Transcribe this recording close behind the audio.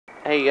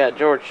Hey,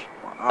 George.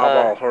 My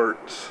eyeball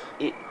hurts.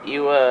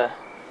 You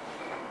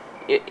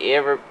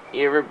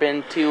ever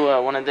been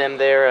to one of them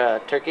there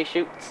turkey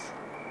shoots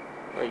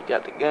where you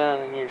got the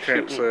gun and you're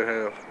Can't shooting? say I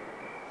have.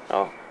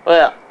 Oh,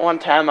 well, one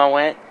time I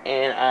went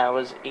and I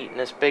was eating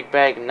this big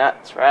bag of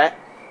nuts, right?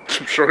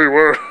 I'm sure you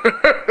were.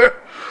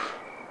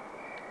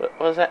 What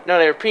was that? No,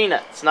 they were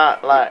peanuts,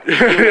 not like.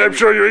 Yeah, I'm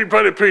sure you eat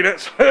plenty of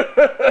peanuts.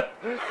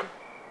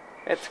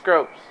 It's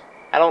gross.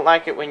 I don't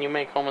like it when you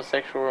make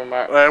homosexual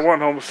remarks. I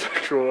wasn't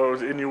homosexual. That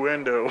was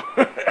innuendo.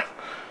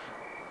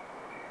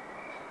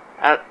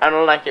 I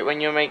don't like it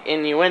when you make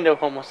innuendo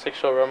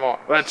homosexual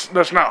remarks.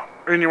 That's not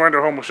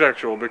innuendo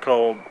homosexual.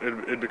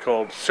 It'd be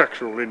called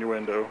sexual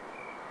innuendo.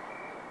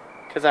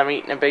 Because I'm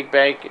eating a big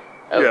bag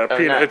of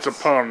Peanut. nuts. It's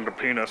a pun to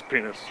penis.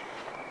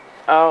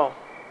 Oh.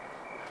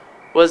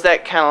 Was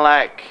that kind of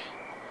like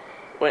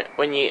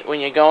when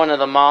you go into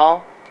the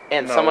mall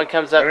and someone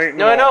comes up?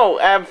 No.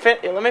 Let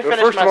me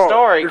finish my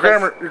story. Your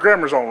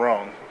grammar's all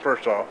wrong.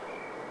 First off.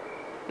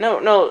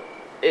 No.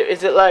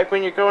 Is it like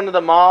when you go into the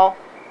mall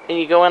and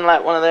you go in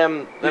like one of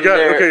them? You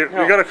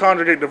gotta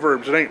conjugate the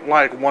verbs. It ain't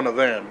like one of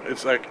them.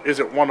 It's like, is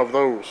it one of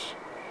those?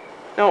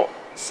 No.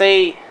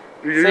 Say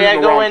I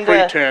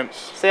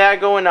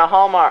go into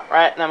Hallmark,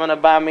 right, and I'm gonna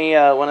buy me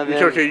one of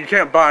them. Okay, you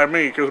can't buy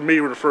me because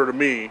me would refer to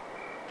me.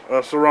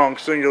 That's the wrong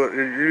singular.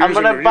 I'm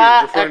gonna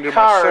buy a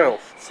card.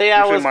 Say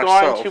I was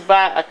going to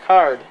buy a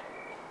card.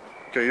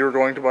 Okay, you were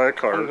going to buy a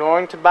card. I'm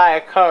going to buy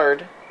a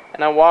card,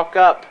 and I walk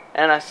up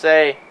and I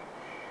say,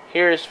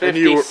 "Here's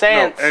 50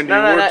 cents." And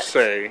I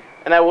said.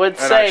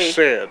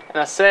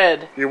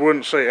 You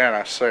wouldn't say "and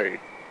I say."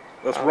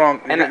 That's wrong.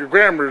 Your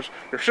grammar's,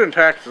 your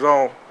syntax is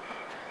all.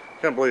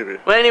 Can't believe it.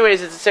 Well,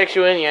 anyways, it's a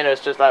sexual innuendo.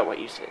 It's just like what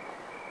you said.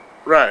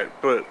 Right,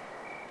 but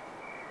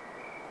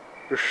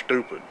you're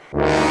stupid.